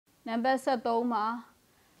Number 73မှာ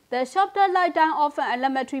The shorter lifetime of an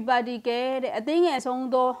elementary particle တဲ့အသိငယ်ဆုံး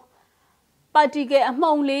သော particle အ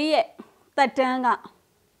မှုန်လေးရဲ့သက်တမ်းက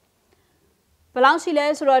ဘယ်လောက်ရှိလဲ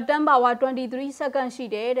ဆိုတော့ 10 power 23 second ရှိ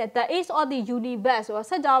တယ်တဲ့ The age of the universe ဆိုတော့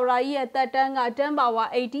စကြဝဠာကြီးရဲ့သက်တမ်းက10 power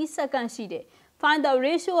 80 second ရှိတယ် Find the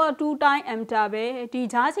ratio of 2 times ammeter ပဲဒီ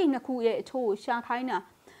ဂျားချိန်နှစ်ခုရဲ့အချို့ကိုရှာခိုင်းတာ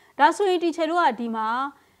ဒါဆိုရင် teacher တို့ကဒီမှာ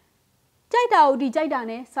ကြိုက်တာကိုဒီကြိုက်တာ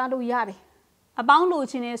နဲ့စားလို့ရတယ်အပေါင်းလို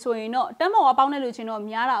ချင်နေဆိုရင်တော့10 power အပေါင်းနဲ့လိုချင်တော့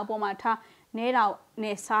များတာအပေါ်မှာထားနဲတာ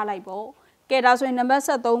နဲ့စားလိုက်ပေါ့ကဲဒါဆိုရင်နံပါတ်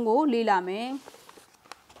73ကိုလေ့လာမယ်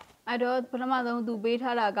အဲ့တော့ပထမဆုံးသူပေး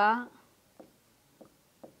ထားတာက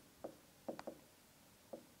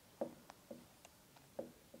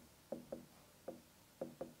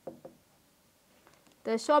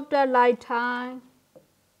The shorter lifetime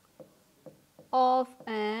of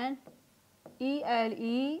an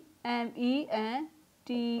elementary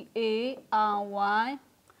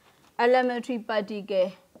elementary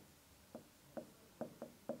particle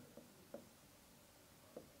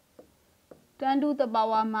 10 to the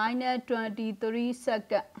power minus 23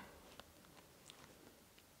 second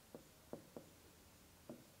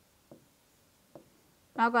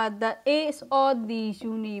now got the age of the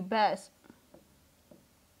universe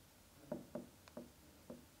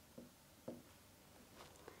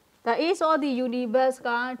The age of the universe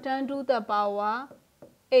က10 to the power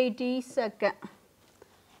 80 second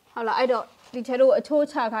ဟုတ်လားအဲ့တော့ဒီချက်တို့အချိုး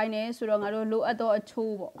ချခိုင်းနေဆိုတော့ငါတို့လိုအပ်တော့အ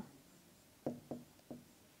ချိုးပေါ့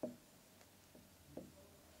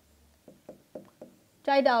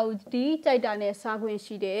ကြိုက်တာကိုဒီကြိုက်တာနဲ့စားခွင့်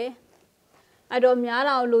ရှိတယ်အဲ့တော့များ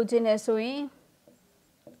တာကိုလိုချင်တယ်ဆိုရင်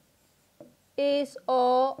age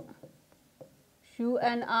of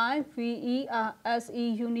universe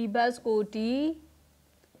universe ကိုဒီ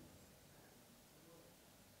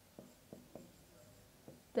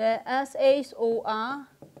The SHOR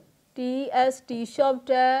TST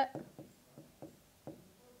shorter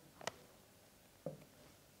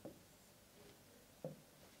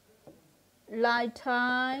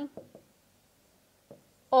lifetime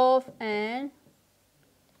of an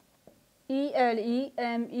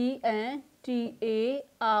elementary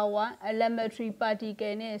elementary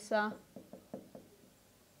particle နဲ့စာ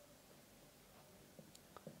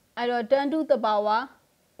အဲ့တော့10 to the power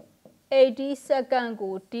 80 second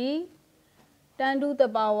ကိုတီ10 to the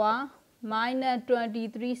power minus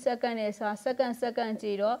 23 second နဲ့စာ second ကြ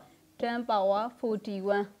ည့်တော့10 power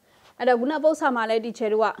 41အဲ့တော့ခုနပု္ပ္ပစာမှာလဲဒီချေ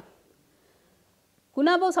တို့ကခုန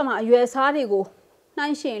ပု္ပ္ပစာမှာအရွယ်စားတွေကိုနှို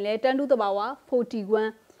င်းရှင်လဲ10 to the power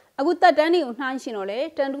 41အခုသက်တမ်းတွေကိုနှိုင်းရှင်တော့လဲ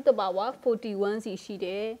10 to the power 41စီရှိတ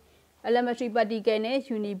ယ် elementary particle နဲ့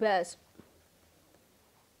universe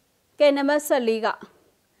ကဲနံပါတ်14က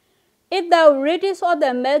If the radius of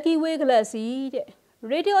the Milky Way galaxy,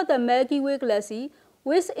 radius of the Milky Way galaxy,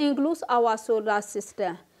 which includes our solar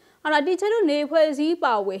system. အဲ့ဒါဒီချက်တို့နေဖွဲ့စည်း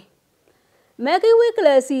ပါဝေ Milky Way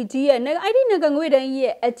galaxy ကြီးရဲ့အဲ့ဒီငကငွေတန်းကြီး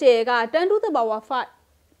ရဲ့အကျယ်က10 to the power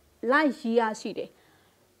 5 light year ရှိတယ်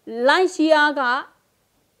light year က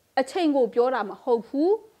အချိန်ကိုပြောတာမဟုတ်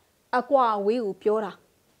ဘူးအကွာအဝေးကိုပြောတာ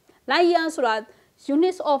light year ဆိုတာ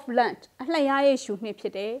units of length အလျားရဲ့ unit ဖြ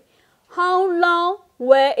စ်တယ် How long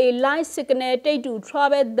will a light signal take to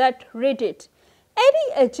travel that radius အဲ့ဒီ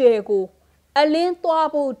အကျယ်ကိုအလင်းသွား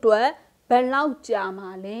ဖို့အတွက်ဘယ်လောက်ကြာမှာ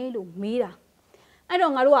လဲလို့မေးတာအဲ့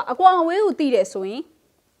တော့ငါတို့ကအကွာအဝေးကိုသိတယ်ဆိုရင်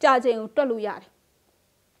ကြာချိန်ကိုတွက်လို့ရတယ်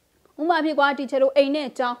ဥပမာဖြစ်ကွာတီချာတို့အိမ်နဲ့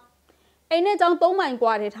ကျောင်း3မိုင်ก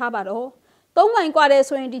ว่าတယ်ထားပါတော့3မိုင်กว่าတယ်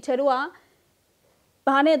ဆိုရင်တီချာတို့က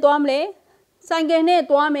ဘာနဲ့သွားမလဲဆိုင်ကယ်နဲ့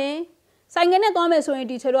သွားမယ်ဆိုရင်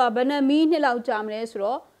တီချာတို့ကဘယ်နှမိနစ်လောက်ကြာမလဲဆို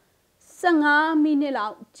တော့15မိနစ်လော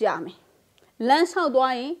က်ကြာမယ်လမ်းလျှောက်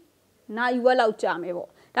သွားရင်နိုင်ဝက်လောက်ကြာမယ်ပေါ့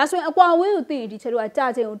ဒါဆိုရင်အကွာအဝေးကိုသိရင်ဒီချက်တို့ကကြာ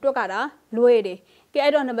ချိန်ကိုတွက်ကတာလွဲတယ်ကဲ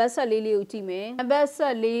အဲ့တော့နံပါတ်14လေးကိုကြည့်မယ်နံပါတ်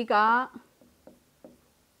14က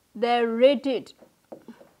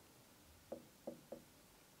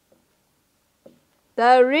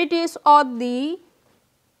the radius of the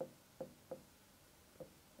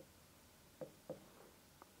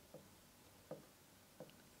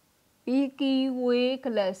Milky Way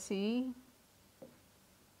galaxy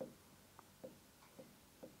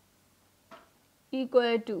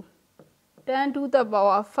equal to 10 to the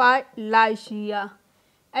power 5 light year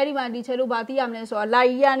အဲ့ဒီမှာဒီချက်တို့ဘာသိရမလဲဆိုတော့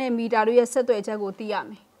light year နဲ့ meter တို့ရဲ့ဆက်သွယ်ချက်ကိုသိရ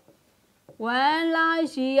မယ်1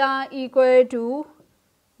 light year equal to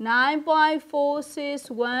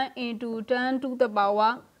 9.461 into 10 to the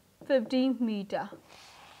power 15 meter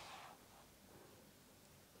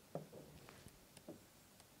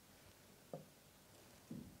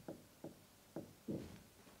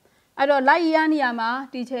အဲ့တော့ light year နေရာမှာ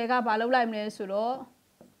ဒီချေကဘာလုပ်လိုက်မလဲဆိုတော့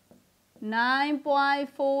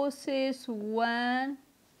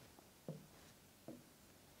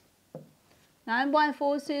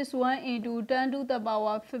 9.461 into 10 to the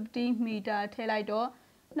power 15 meter ထည့်လိုက်တော့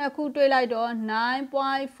နှစ်ခုတွေ့လိုက်တော့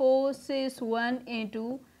 9.461 into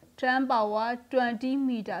 10 power 20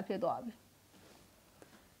 meter ဖြစ်သွားပြီ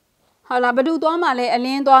ဟုတ်လားဘယ်သူသွားမှလဲအလ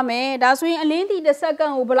င်းသွားမယ်ဒါဆိုရင်အလင်းဒီတစ်စက္က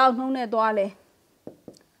န့်ကိုဘယ်လောက်နှုန်းနဲ့သွားလဲ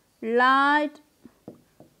light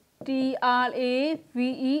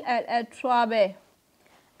TRAVELS travel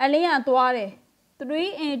အလင်းကသွားတယ်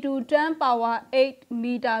3 into 10 power 8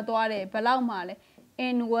 meter သွားတယ်ဘယ်လောက်မှလဲ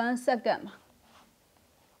in 1 second မှာ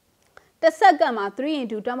တစ်စက္ကန့်မှာ3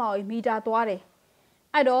 into 10 power 8 meter သွားတယ်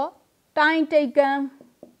အဲ့တော့ time taken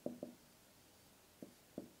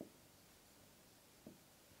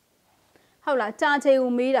ဟုတ်လားကြာချိန်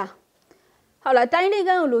ကိုမေးတာဟုတ်လား time taken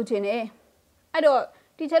ကိုလိုချင်တယ်အဲ့တော့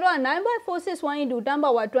ဒီချက်တော့ 9.461 into 10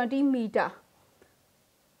 power 20 meter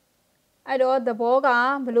အဲ့တော့သဘောက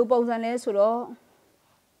ဘယ်လိုပုံစံလဲဆိုတော့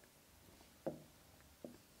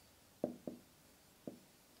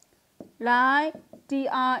like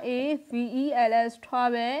TRAVELS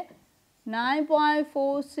travel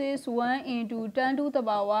 9.461 into 10 to the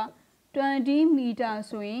power 20 meter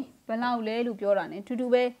ဆိုရင်ဘယ်လောက်လဲလို့ပြောတာ ਨੇ တူတူ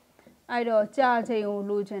ပဲအဲ့တော့ကြာချိန်ကို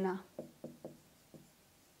လိုချင်တာ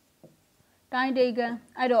time taken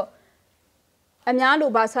အဲ့တော့အများ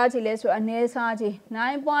လို့ဘာစားချင်လဲဆိုတော့အနည်းစားချင်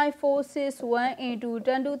 9.461 into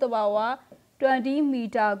 10 to the power 20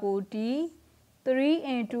 meter ကိုဒီ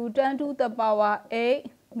3 into 10 to the power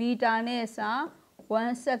 8 meter နဲ့စာ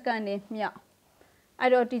1 second နဲ့မြောက်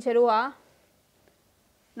အဲ့တော့တီချာတို့က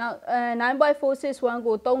နောက်9.461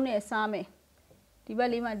 ကို3နဲ့စားမယ်ဒီဘက်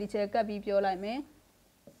လေးမှာတီချာကပ်ပြီးပြောလိုက်မယ်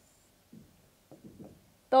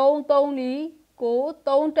3လီကို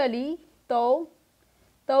3တက်လီ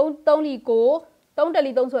3လီကို3တက်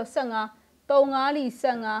လီ3ဆိုတော့15 3 5လီ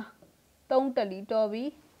15 3တက်လီတော်ပြီ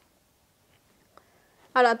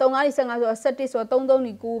အဲ့ဒါ3 5လီ15ဆိုတော့17ဆိုတော့3 3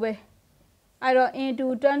လီ9ပဲအဲ့တော့ into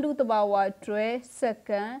 10 to the power 12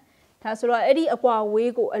 second ဒါဆိုတော့အဲ့ဒီအကွာ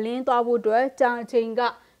ဝေးကိုအလင်းသွားဖို့အတွက်ကြာချိန်က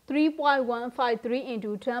 3.153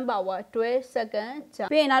 into 10 power 12 second ကြာ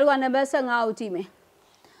ပြီးရင်နောက်တစ်ခါနံပါတ်15ကိုကြည့်မယ်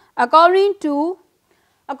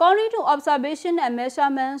according to observation and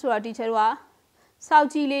measurement ဆိုတာဒီချက်တော့စောင့်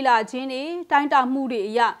ကြည့်လေ့လာခြင်းတွေတိုင်းတာမှုတွေ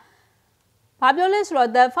အရဘာပြောလဲဆိုတော့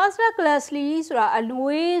the fastest galaxy ဆိုတာအ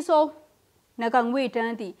လွေးဆုံးငကငွေတ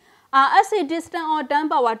န်းတည်as a distance or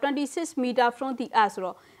 10 power 26 meter from the earth ဆို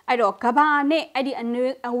တော့အဲ့တော့ကဘာနဲ့အဲ့ဒီ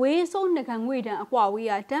အဝေးဆုံးငကငွေတန်းအကွာဝေး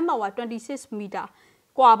က10 power 26 meter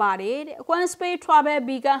ကွာပါတယ်တဲ့ when space travel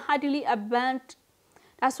began hardly abundant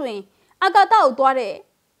ဒါဆိုရင်အကာသကိုသွားတဲ့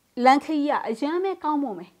လမ်းခရီးကအရန်ပဲကောင်း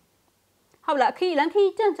မွန်မယ်ဟုတ်လားအခီးလမ်းခ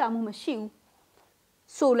ရီးကြံ့ကြာမှုမရှိဘူး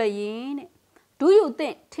ဆိုလျင်တဲ့ do you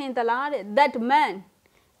think ထင်သလားတဲ့ that man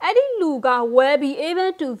အဲ့ဒီလူက will be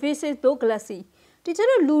able to visit those galaxy ဒီကျ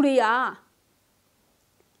တော့လူတွေက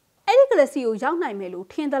အဲ့ဒီ galaxy ကိုရောက်နိုင်မယ်လို့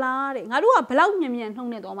ထင်သလားတဲ့ငါတို့ကဘလောက်မြန်မြန်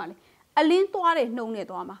နှုံးနေသွားမှာလဲအလင်းသွားတဲ့နှုံးနေ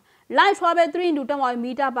သွားမှာ light travel 3 into 10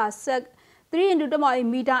 meter per sec 3 into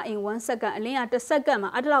 10 meter in 1 second အလင်းက1 second မှာ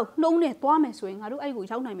အဲ့ဒါလောက်နှုံးနေသွားမယ်ဆိုရင်ငါတို့အဲ့ကို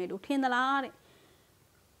ရောက်နိုင်မယ်လို့ထင်သလားတဲ့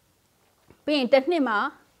ပြီးရင်တစ်နှစ်မှာ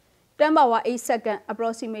10 power 8 second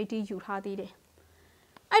approximately ယူထားသေးတယ်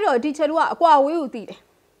အဲ့တော့ဒီချက်တို့ကအကွာဝေးကိုသိတယ်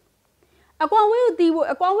အကွာဝေးကိုသိဖို့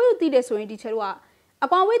အကွာဝေးကိုသိတယ်ဆိုရင်ဒီချက်တို့ကအ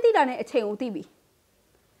ကွာဝေးသိတာနဲ့အချိန်ကိုသိပြီ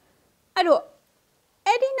အဲ့တော့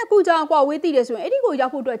အဲ့ဒီနှစ်ခုကြောင့်အကွာဝေးသိတယ်ဆိုရင်အဲ့ဒီကိုရော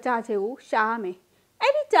က်ဖို့အတွက်ကြာချိန်ကိုရှားမယ်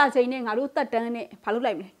အဲ့ဒီကြာချိန်နဲ့ငါတို့တက်တန်းနဲ့ဘာလုပ်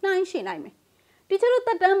လိုက်မလဲနှိုင်းရှင်လိုက်မယ်ဒီချက်တို့တ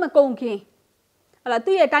က်တန်းမကုန်ခင်ဟလာ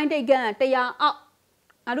သူ့ရဲ့တိုင်းတိတ်ကန်း100အောက်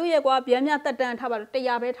ငါတို့ရဲ့ကွာဗျမ်းမြတက်တန်းထားပါတော့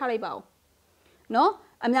100ပဲထားလိုက်ပါဦးနော်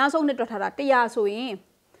အများဆုံးနဲ့တွက်ထားတာ100ဆိုရင်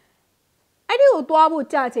အဲ့ဒီကိုသွားဖို့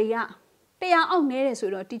ကြာချိန်က100အောက်နဲတယ်ဆို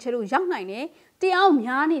တော့တီချာတို့ရောက်နိုင်တယ်100အောက်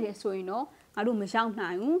များနေတယ်ဆိုရင်တော့ငါတို့မရောက်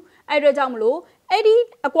နိုင်ဘူးအဲ့အတွက်ကြောင့်မလို့အဲ့ဒီ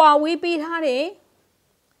အကွာဝေးပေးထားတဲ့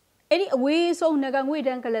အဲ့ဒီအဝေးဆုံးငကငွေတ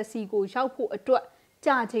န်း galaxy ကိုရောက်ဖို့အတွက်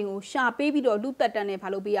ကြာချိန်ကိုရှာပေးပြီးတော့လူသက်တန်းနဲ့ဘာ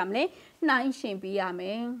လုပ်ပေးရမလဲနှိုင်းရှင်ပေးရမ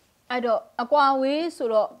ယ်အဲ့တော့အကွာဝေးဆို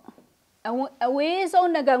တော့အဝေး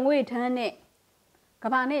ဆုံးငကငွေတန်းနဲ့က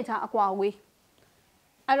ဘာနဲ့ခြားအကွာဝေး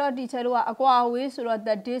အဲ့တော့ဒီချက်တို့ကအကွာဝေးဆိုတော့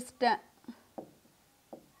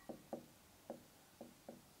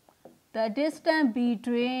the distance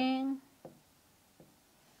between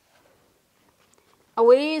အ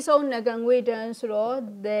ဝေးဆုံးငကငွေတန်းဆိုတော့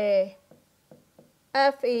the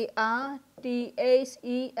FARTHEST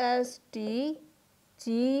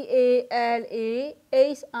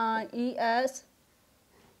GALAXIES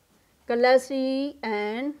galaxy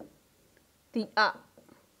and the earth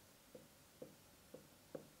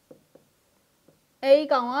အဲ့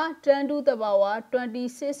ကောင်က10 to the power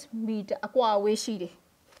 26 meter အကွာဝေးရှိတယ်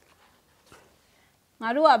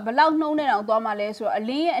ngã đua belau nâu này nào toa mà lấy số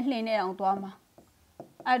lên này nào toa mà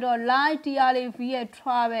ai đó light TRA via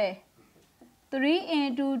travel 3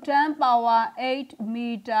 into 10 power 8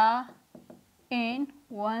 meter in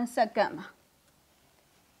 1 second mà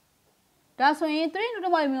đó số 3 into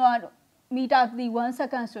 10 meter thì 1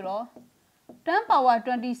 second số đó 10 power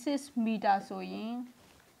 26 meter số yin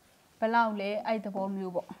belau lấy ai tập bao nhiêu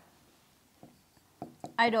bộ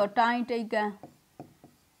ai đó time taken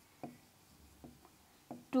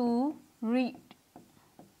to read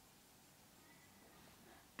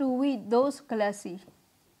those classes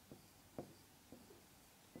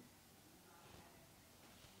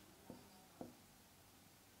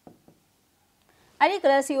ai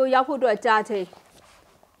classes ở giáo phụ đồ cha chơi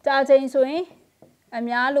số ấy em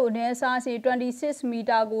nhớ lúc này sao thì 26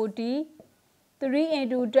 meter go đi 3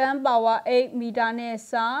 into 10 power 8 meter này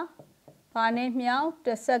sao và này miao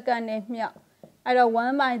the second này miao ai đó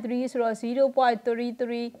 1/3 số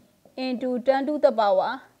 0.33 into 10 to the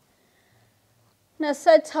power nó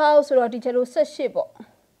sẽ chào số teacher nó sẽ ship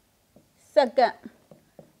second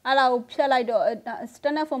ai đó phía lại đó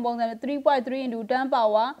standard form bằng 3.3 into 10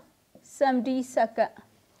 power 70 second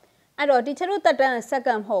ai đó teacher nó tắt đèn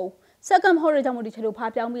second rồi trong một teacher nó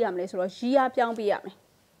phát biểu bây giờ số gì biểu bây giờ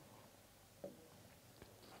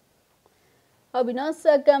ở bên nó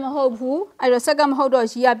second hậu phú ai đó second hậu đó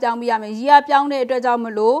gì biểu bây giờ mình gì biểu này cho cháu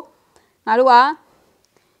mình lố nào đúng không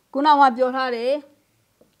cú nào mà biểu ra đấy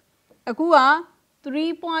cú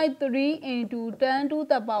 3.3 into 10 to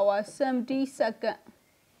the power 70 second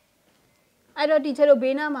ai đó teacher nó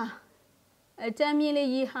bên nào mà chăm nhìn lấy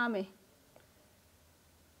gì hả mày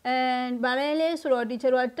and balai le số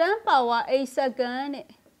teacher nó 10 power 8 second này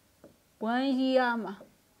 1 year mà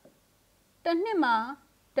tên này mà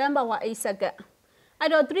 10 power 8 second ai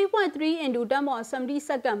đó 3.3 into 10 power 70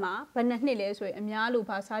 second mà bên này lấy số em nhớ lúc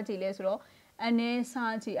phát sao chỉ lấy số anh ấy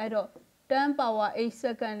sao chỉ ai đó 10 power 8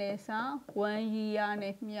 second này sao 1 year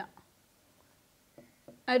này nhá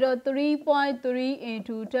ai đó 3.3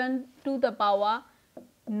 into 10 to the power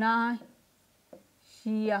 9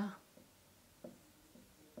 year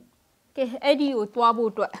cái ai đi ở toa bộ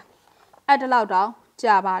tuổi ai đó lao đó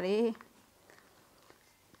trả bà đi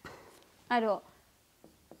ai đó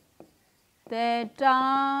the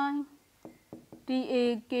time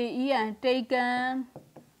taken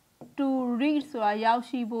to read ဆိုတာရောက်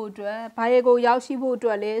ရှိဖို့အတွက်ဘာရေကိုရောက်ရှိဖို့အတွ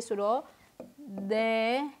က်လဲဆိုတော့ the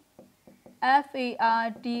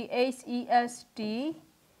FARTHEST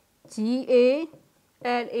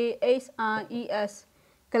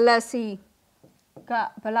classy က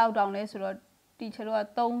ဘယ်လောက်တောင်လဲဆိုတော့ teacher တို့က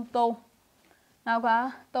3နောက်က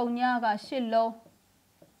3ညက8လုံး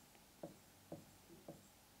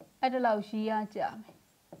အဲ့ဒါလောက်ရှိရကြမယ်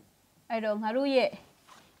အဲ့တော့ငါတို့ရဲ့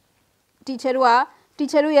teacher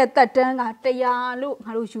တို့ရဲ့တက်တန်းက100လို့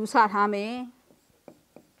ငါတို့ယူဆထားမယ်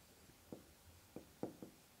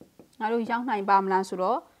ငါတို့ရောက်နိုင်ပါမလားဆို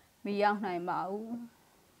တော့မရောက်နိုင်ပါဘူး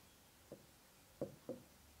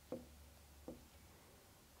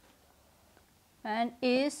and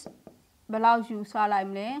is ဘယ်လောက်ယူဆလိုက်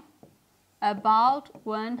မလဲ about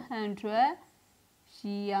 100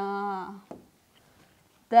 year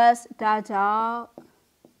that's ဒါကြောင့်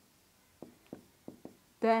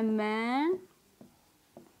the man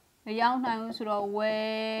မရောက်နိုင်ဘူးဆိုတော့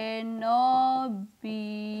will not be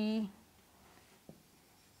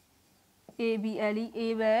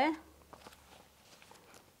able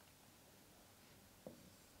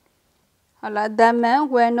ဟာလာ the man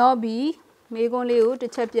will not be မေကွန်းလေးကိုတ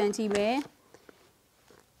စ်ချက်ပြန်ကြည့်မယ်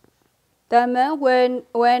the man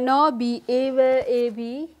will not be able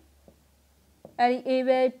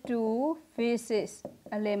to visit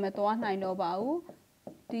အလယ်မသွားနိုင်တော့ပါဘူး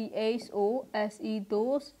THOSE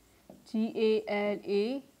those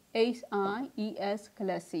GALAXIES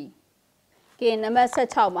classy ကဲနံပါတ်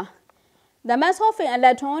16မှာ the mass of an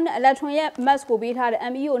electron ရဲ့ mass ကိုပေးထားတယ်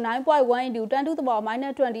MEO 9.1 into 10 to the power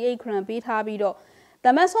minus 28 gram ပေးထားပြီးတော့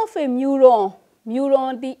the mass of a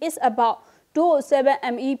neuron is about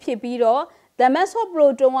 207 ME ဖြစ်ပြီးတော့ the mass of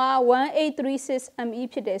proton က 1836 ME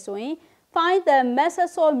ဖြစ်တယ်ဆိုရင် find the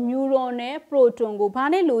masses of neuron နဲ့ proton ကိုဘာ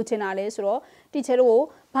နဲ့လိုချင်တာလဲဆိုတော့ teacher တို့ကို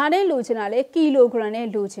ဘာနဲ့လိုချင်တာလဲ kilogram နဲ့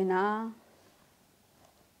လိုချင်တာ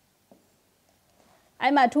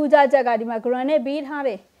အဲ့မှာထူးခြားချက်ကဒီမှာ gram နဲ့ပေးထားတ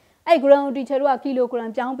ယ်အဲ့ gram ကို teacher တို့က kilogram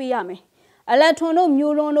ပြောင်းပေးရမယ် electron တို့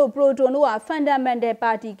neuron တို့ proton တို့က fundamental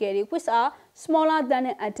particle တွေ which are smaller than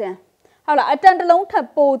an atom ဟုတ်လား atom တစ်လုံးထပ်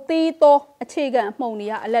ပိုသေးသောအခြေခံအမှုန်တွေ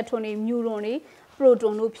က electron တွေ neuron တွေ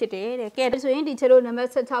proton တို့ဖြစ်တယ်တဲ့ကဲဒါဆိုရင် teacher တို့နံပါ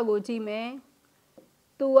တ်16ကိုကြည့်မယ်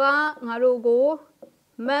သူကငါတို့ကို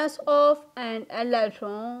mass of an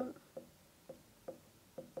electron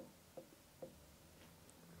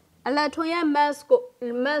electronရဲ့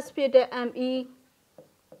mass ဖြစ်တဲ့ ME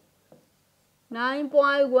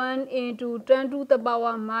 9.1 into 10 to the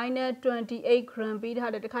power minus 28 gram ပေး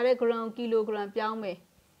ထားတယ်တခါတည်း gram kilogram ပြောင်းမယ်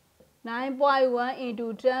 9.1 into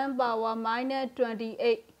 10 power minus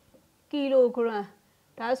 28 kilogram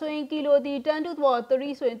ဒါဆိုရင် kilo ဒီ10 to the power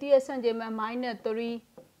 3ဆိုရင်ဒီရဲ့ဆန့်ကျင်ဘက် minus 3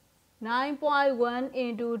 9.1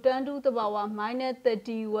 into 10 to the power minus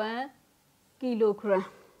 31 kilogram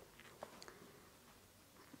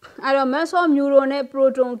အဲ့တော့ mass of neuron နဲ့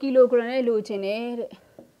proton kilogram နဲ့လိုချင်တယ်တဲ့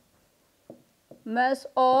mass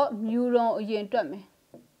of neuron အရင်တွက်မယ်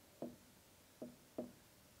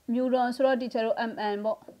neuron ဆိုတော့ teacher တို့ mn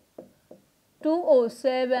ပေါ့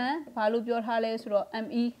 207ဘာလို့ပြောထားလဲဆိုတော့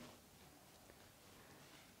me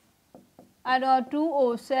အဲ့တော့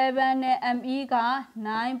 207နဲ့ me က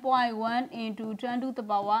 9.1 into 10 to the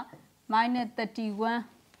power minus 31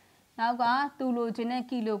နောက်ကသူလိုချင်တဲ့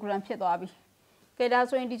kilogram ဖြစ်သွားပြီကဲဒါ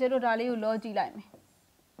ဆိုရင် teacher တို့ဒါလေးကိုလောကြည့်လိုက်မယ်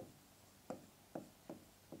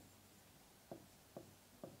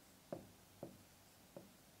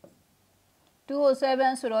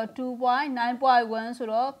207ဆိုတော့ 2.9.1 ဆို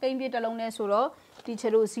တော့ကိန်းပြတစ်လုံးနဲ့ဆိုတော့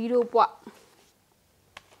teacher တို့ 0 point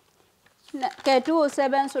ကဲ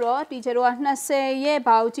207ဆိုတော့ teacher တို့က20ရဲ့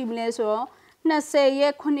ဘာကိုကြည့်မလဲဆိုတော့20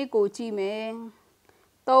ရဲ့9ကိုကြည့်မယ်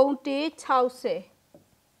3160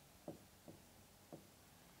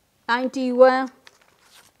 91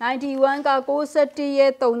 91က61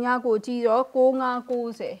ရဲ့3ညကိုကြည့်တော့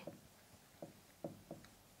9590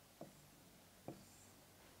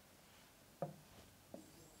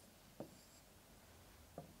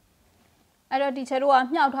အဲ့တော့ teacher တို့က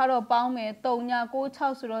မြောက်ထားတော့ပေါင်းမယ်3ည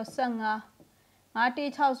96ဆိုတော့15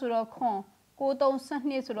 516ဆိုတော့ခွန်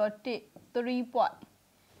9312ဆိုတော့1 3 point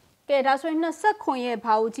ကဲဒါဆိုရင်29ရဲ့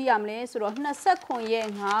ဘာကိုကြည့်ရမလဲဆိုတော့29ရဲ့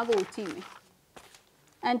5ကိုကြည့်မယ်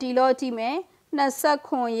အန်တီလောကြည့်မယ်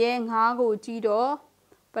29ရဲ့5ကိုကြည့်တော့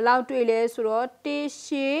ဘယ်လောက်တွေ့လဲဆိုတော့1 8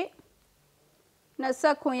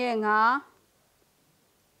 29ရဲ့5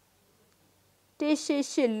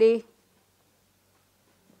 1884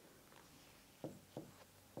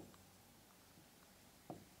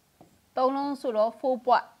သုံးလုံးဆိုတော့4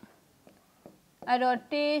 point အဲ့တော့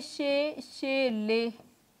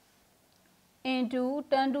1884 into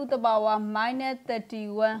 10 to the power minus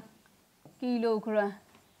 31 kilogram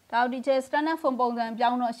ဒါဒီချေ standard form ပုံစံပြော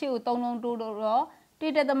င်းတော့ရှေ့ကို3လုံးတိုးတော့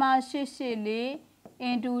1.884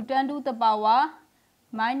 into 10 to the power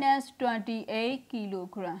minus 28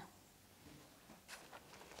 kilogram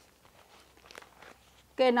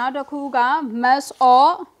ကဲနောက်တစ်ခုက mass of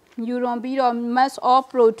neuron ပြီးတော့ mass of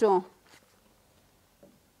proton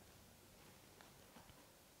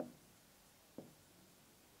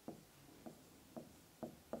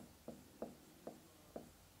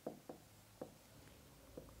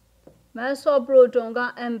mass of proton က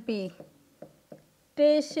mp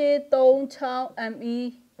 1836 me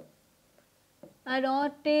အဲ့တော့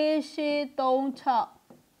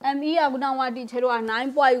1836 me ကခုနကတီချေတို့က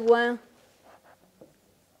 9.1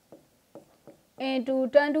 into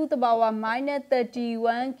 10 to the power minus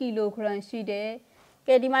 31 kilogram ရှိတယ်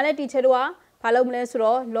ကဲဒီမှာလည်းတီချေတို့ကဘာလုပ်မလဲဆို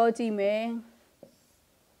တော့လောကြည့်မယ်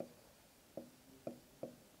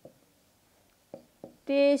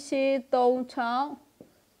1836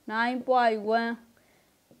 9.1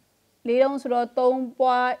 လေးလုံးဆိုတော့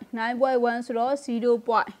 3.9.1 ဆိုတော့ 0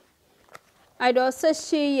 point အဲ့တော့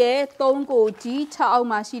18ရဲ့3ကိုကြည့်6အောက်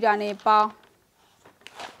မှာရှိတာနဲ့ပေါင်း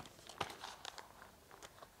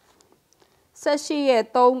18ရဲ့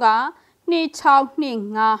3က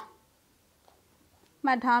2625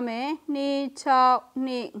မှတ်ထားမယ်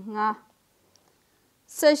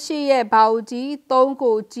2625 18ရဲ့ဘာကိုကြည့်3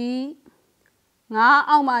ကိုကြည့်9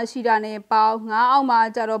အောက်မှာရှိတာနဲ့ပေါင်း9အောက်မှာ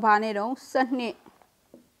ကြတော့ဘာနဲ့တော့12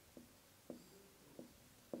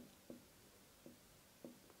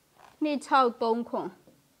 2639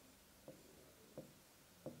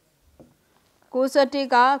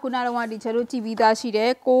 91ကခုနကတော့ဒီချက်တို့ကြည့်ပြီးသားရှိတ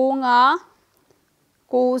ယ်95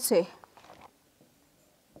 90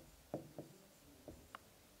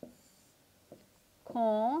ခွ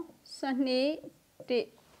န်12 1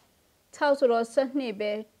 6ဆိုတော့12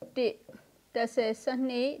ပဲ1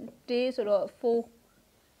 12 1ဆိုတော့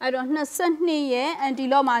4အဲ့တော့22ရဲ့အန်တီ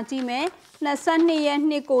လော့မှာကြည့်မယ်22ရဲ့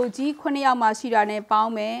2ကိုကြည့်9ယောက်မှာရှိတာနဲ့ပေါ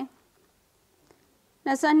င်းမယ်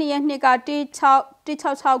22ရဲ့2က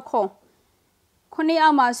166ခွန်9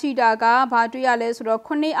အောက်မှာရှိတာကဘာတွေ့ရလဲဆိုတော့9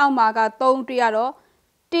အောက်မှာက3တွေ့ရတော့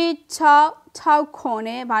166ခွန်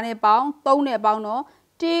နဲ့ဘာနဲ့ပေါင်း3နဲ့ပေါင်းတော့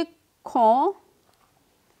1ခွန်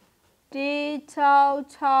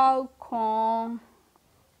166ခွန်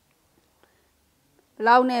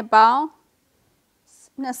လောက်နဲ့ပေါင်း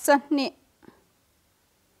22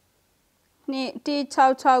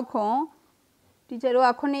 166ခွန်ဒီကျတော့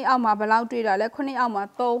9အောက်မှာဘယ်လောက်တွေ့တာလဲ9အောက်မှာ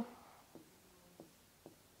3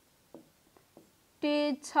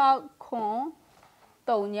 166ခွန်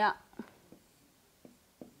3ည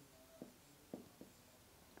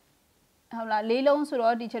ဟုတ်လား4လုံးဆို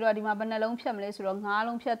တော့ဒီကျတော့ဒီမှာဘယ်နှလုံးဖြတ်မလဲဆိုတော့5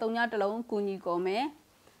လုံးဖြတ်3ည1လုံးကူညီကုန်မယ်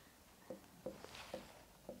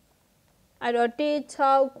အဲ့တော့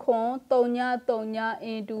166ခွန်3ည3ည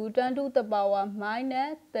into 10 to the power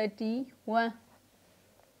minus 31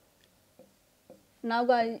နောက်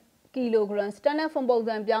ကကီလိုဂရမ် standard form ပုံ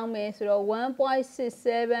စံပြောင်းမယ်ဆိုတော့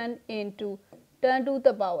 1.67 into 10 to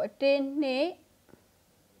the power 1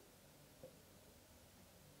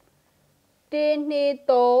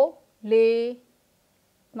 2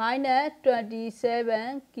 minus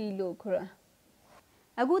 27 kilogram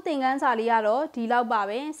အခုသင်ခန်းစာလေးကတော့ဒီလောက်ပါ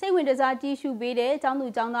ပဲစိတ်ဝင်စားကြည့်ရှုပေးတဲ့ကျောင်းသူ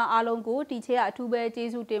ကျောင်းသားအားလုံးကိုတီချဲကအထူးပဲကျေး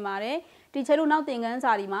ဇူးတင်ပါတယ်တီချဲတို့နောက်သင်ခန်း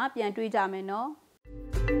စာဒီမှာပြန်တွေ့ကြမယ်နော်